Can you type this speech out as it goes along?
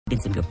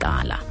kwentsimbi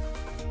yokuqala.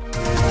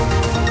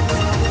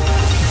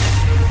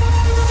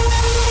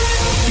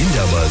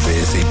 Indaba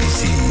ze-SABC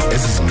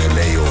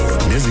ezizimeleyo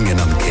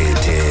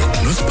nezingenamkhethe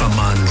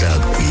noSiphamandla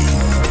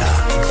Gwinda.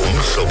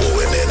 Umhlobo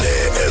wenene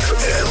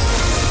FM.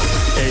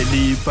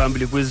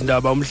 Phambili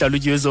kwezindaba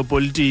umhlalutyi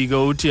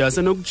wezopolitiko uthi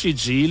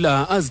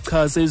asenokutshijila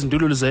azichase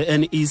izindululo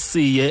ze-NEC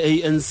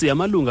ye-ANC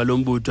amalunga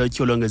lombutho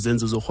atyholwa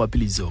ngezenzo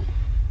zorhwaphilizo.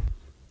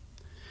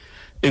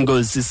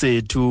 Enkosi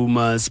sethu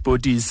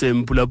masipotise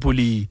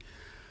mphulaphuli.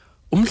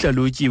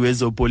 Umhlalutyi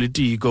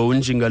wezopolitiko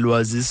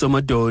uNjingalwazi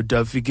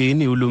Somadoda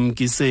Fikeni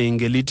ulumkise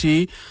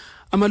ngelithi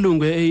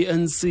amalungu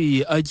eANC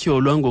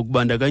atyholwa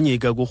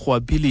ngokubandakanyeka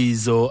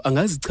kurhwaphilizo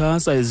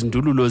angazichasa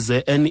izindululo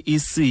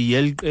ze-NEC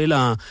yeli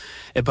qela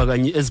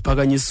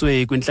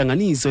eziphakanyiswe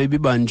kwintlanganiso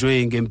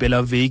ebibanjwe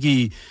ngempela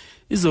veki.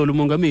 Izolo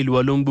umongameli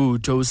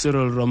walombutho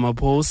uCyril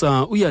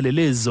Ramaphosa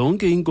uyalele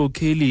zonke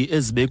inkokheli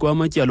ezibekwa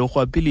amatyala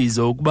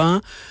orhwaphilizo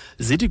ukuba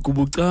zithi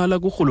kubucala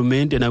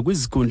kurhulumente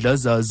nakwizikhundla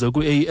zazo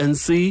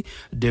ku-ANC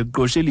de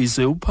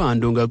kuqosheliswe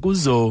uphando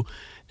ngakuzo.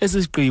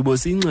 Esi sigqibo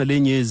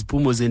siyinxalenye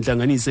yeziphumo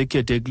zentlanganiso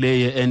ekhethekileyo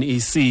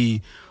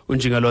ye-NEC.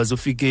 uNjingalwazi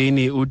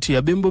uFikeni uthi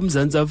abembi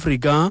boMzantsi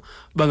Afrika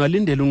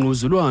bangalindela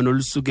ungquzulwano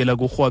olusukela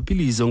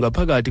kurhwaphilizo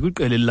ngaphakathi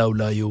kwiqela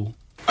elilawulayo.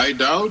 I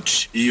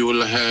doubt you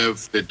will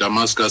have the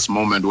Damascus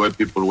moment where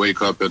people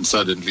wake up and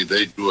suddenly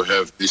they do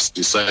have this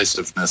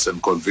decisiveness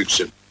and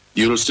conviction.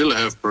 You will still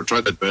have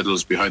protracted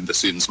battles behind the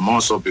scenes,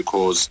 more so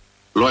because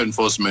law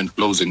enforcement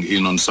closing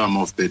in on some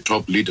of the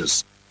top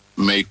leaders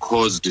may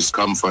cause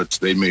discomfort.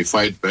 They may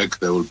fight back,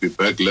 there will be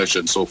backlash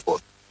and so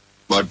forth.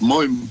 But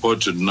more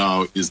important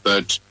now is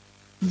that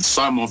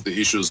some of the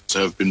issues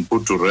have been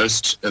put to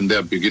rest and they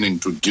are beginning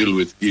to deal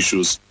with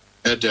issues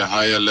at a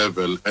higher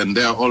level, and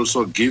they are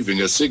also giving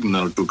a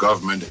signal to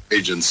government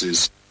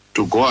agencies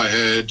to go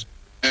ahead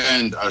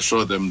and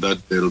assure them that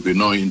there will be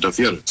no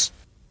interference.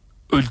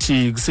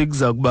 Uthi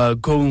kusiza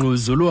kubakho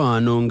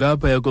ungquzulwano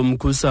ngaphaya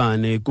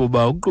komkhusane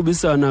kuba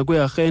ukuqubisana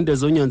kwearhente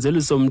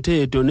zonyanzeliso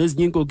mthetho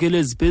nezinye inkokeli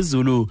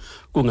eziphezulu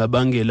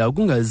kungabangela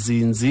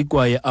ukungazinzi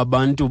kwaye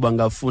abantu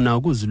bangafuna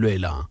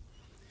ukuzilwela.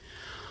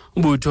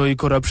 Umbutho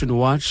iCorruption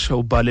Watch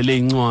ubhalele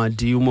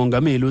incwadi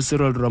umongameli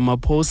uCyril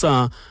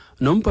Ramaphosa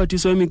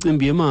nomphathiswa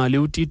wemicimbi yemali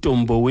uTito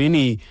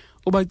Mboweni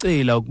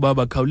ubacela ukuba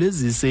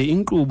bakhawulezise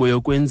inkqubo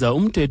yokwenza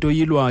umthetho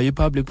oyilwayo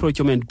iPublic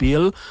Procurement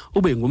Bill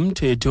ube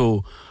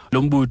ngumthetho.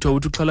 Lo mbutho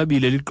uthi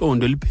uxhalabile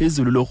liqondo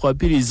eliphezulu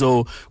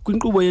lorhwaphilizo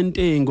kwinkqubo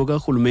yentengo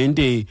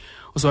karhulumente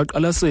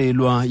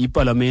usaqalaselwa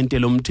iParlamente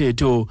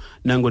lomthetho.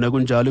 Nangona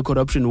kunjalo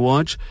iCorruption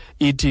Watch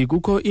ithi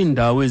kukho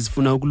indawo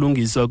ezifuna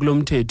ukulungiswa kulo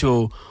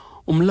mthetho.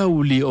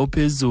 Umlawuli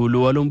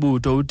ophezulu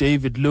walombutho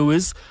uDavid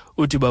Lewis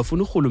uthi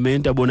bafuna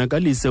urhulumente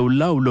abonakalise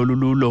ulawulo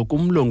lululo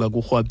kumlonga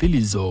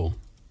kurhwaphilizo.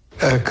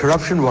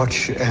 Corruption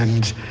Watch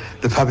and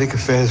the Public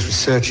Affairs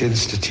Research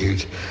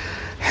Institute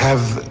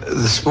have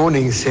this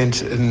morning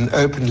sent an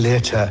open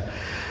letter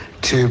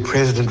to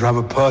President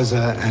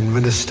Ramaphosa and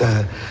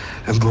Minister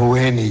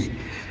Mboweni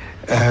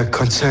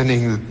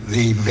concerning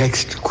the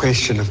vexed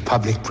question of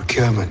public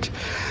procurement.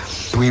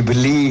 We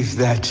believe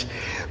that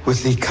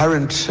with the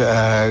current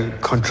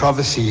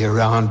controversy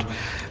around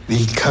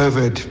the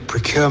COVID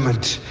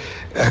procurement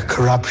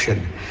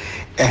corruption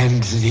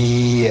and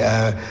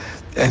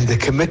the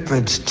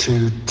commitment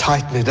to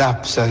tighten it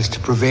up so as to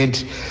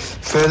prevent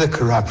further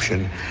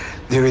corruption,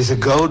 there is a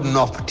golden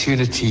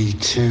opportunity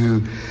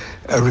to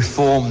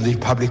reform the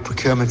public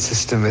procurement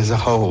system as a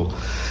whole.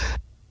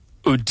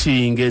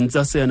 Uthi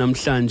ngentsasa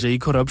namhlanje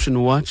iCorruption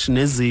Watch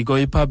neziko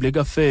iPublic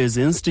Affairs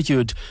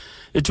Institute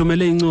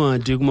ethumele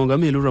incwadi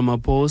kumongameli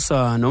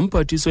uRamaphosa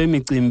nomphathiswa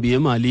wemicimbi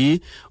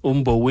yemali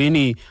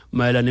uMboweni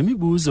mayelana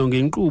nemibuzo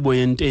ngenkqubo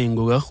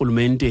yentengo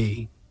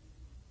karhulumente.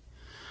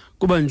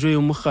 Kubanjwe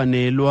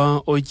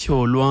umrhanelwa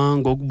otyholwa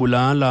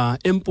ngokubulala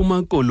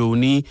eMpuma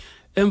Koloni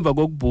emva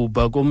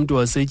kokubhubha komuntu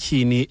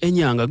wasetyhini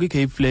enyanga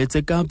kwiCape Flats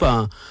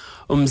eKapa.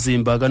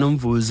 Umzimba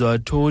kaNomvuzo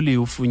Atholi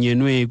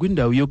ufunyenwe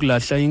kwindawo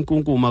yokulahla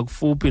inkunkuma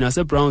kufuphi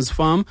naseBrowns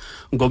Farm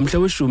ngomhla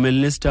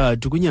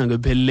we-13 kwinyanga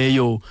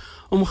ephelileyo.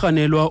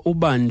 Umrhanelwa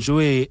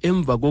ubanjwe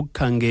emva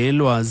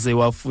kokukhangelwa ze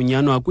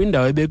wafunyanwa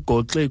kwindawo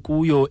ebegoxe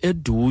kuyo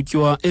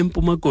edutywa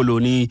eMpuma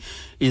Koloni.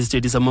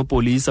 Isithethi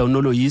samapolisa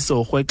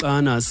uNoloyiso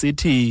Rhweqana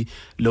sithi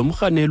lo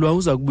mrhanelwa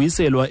uza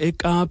kubuyiselwa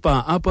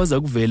eKapa apho aza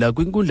kuvela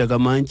kwinkundla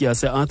kamantyi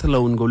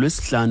yaseAthlone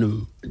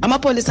ngolwesihlanu.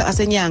 Amapolisa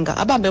asenyanga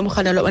abambe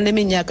umrhanelwa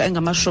oneminyaka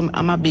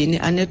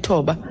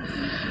engama-29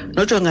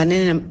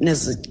 nojongane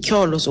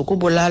nezityholo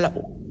zokubulala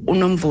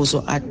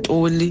uNomvuzo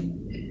Atholi.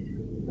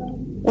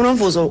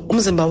 uNomvuzo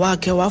umzimba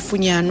wakhe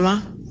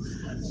wafunyanwa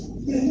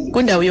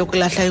kwindawo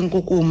yokulahla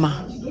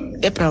inkukuma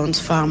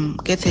eBrowns Farm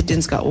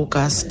nge-13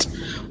 ka-August.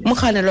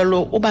 Umrhanelwa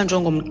lo ubanjwe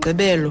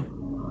ngomgqibelo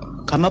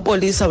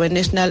ngamapolisa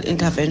we-National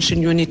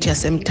Intervention Unit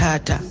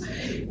yaseMthatha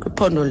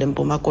kwiphondo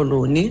leMpuma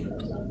Koloni.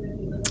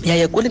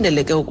 Yaye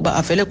kulindeleke ukuba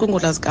avele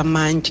kwinkundla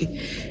zikamantyi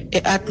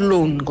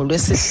eAthlone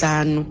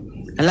ngolwesihlanu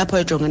nalapho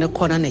ejongene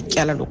khona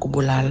netyala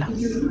lokubulala.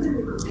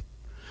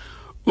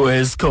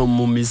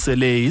 Eskom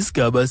umisele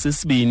isigaba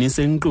sesibini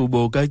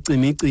senkqubo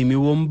kacimicimi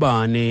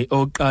wombane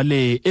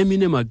oqale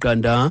emine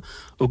maqanda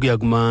ukuya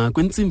kuma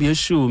kwintsimbi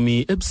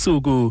yeshumi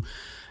ebusuku.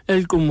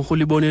 Eliqumrhu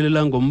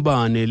libonelela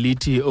ngombane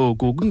lithi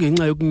oku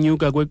kungenxa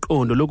yokunyuka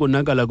kweqondo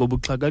lokonakala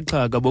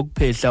kobuxhakaxhaka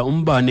bokuphehla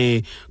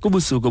umbane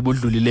kubusuku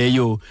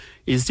obudlulileyo.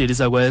 Isithili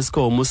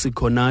sakwa-Eskom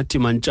Sikhonathi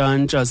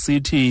Mantshantsa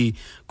sithi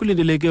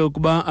kulindeleke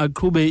ukuba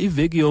aqhube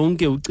iveki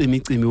yonke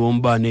ucimicimi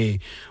wombane.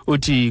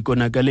 Uthi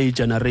konakale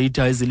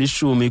iigenerator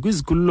ezilishumi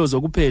kwizikhululo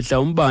zokuphehla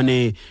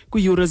umbane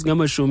kwiiyure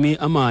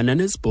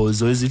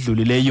ezingama-48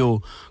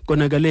 ezidlulileyo.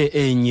 Konakale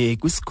enye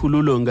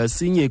kwisikhululo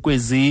ngasinye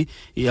kwezi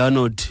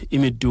ianode,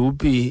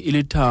 imiduphi,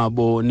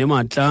 ilithabo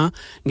nematla,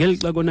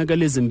 ngelixa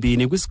konakale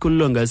ezimbini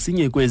kwisikhululo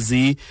ngasinye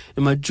kwezi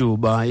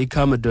emajuba,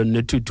 iCamerton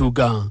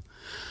neThuthuka.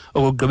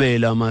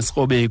 Okugqibela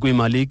masirhobe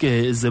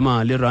kwiimalike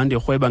zemali, irandi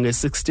irhweba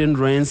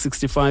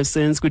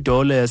nge-16.65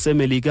 kwidola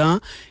yaseMelika,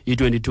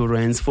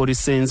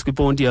 i-22.40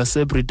 kwiponti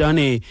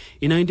yaseBritane,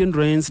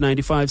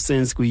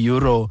 i-19.95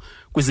 kwi-euro.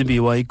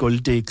 Kwizimbiwa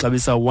igolide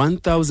ixabisa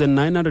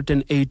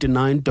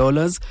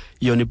 $1,989,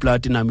 yona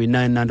iplatinum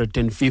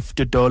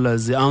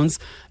 $950 i-ounce,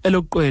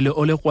 eloqwele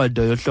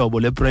olekrwada yohlobo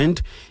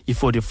leBrent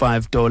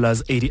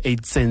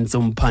 $45.88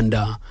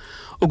 umphanda.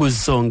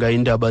 Ukuzisonga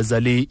indaba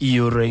zale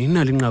iyure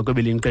nalinqaku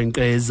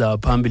ebelinkqenkqeza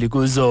phambili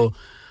kuzo.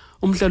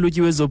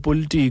 Umhlalutyi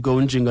wezopolitiko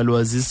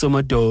uNjingalwazi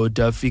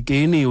Somadoda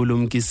Fikeni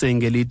ulumkise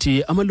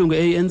ngelithi amalungu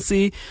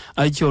eANC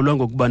atyholwa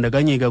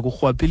ngokubandakanyeka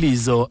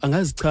kurhwaphilizo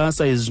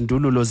angazichasa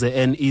izindululo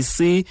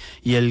zeNEC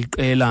yeli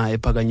qela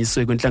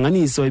ephakanyiswe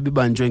kwintlanganiso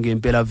ebibanjwe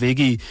ngempela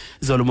veki.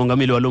 Zolo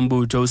mongameli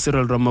walombutho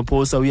uCyril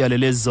Ramaphosa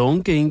uyalele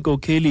zonke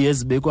inkokheli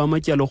ezibekwa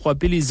amatyala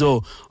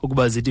orhwaphilizo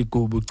ukuba zithi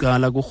gubu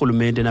cala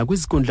kurhulumente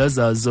nakwizikhundla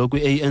zazo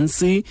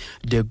kwi-ANC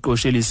de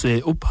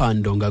kuqosheliswe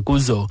uphando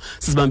ngakuzo.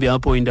 Sizibambe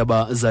apho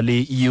indaba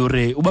zale iyure.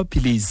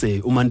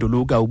 Ubaphilize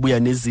umanduluka ubuya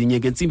nezinye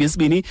ngentsimbi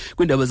yesibini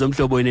kwindaba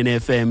zomhlobo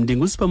eNFM.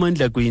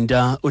 Ndingusiphamandla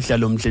Gwinta,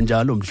 uhlalo mhle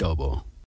njalo mhlobo.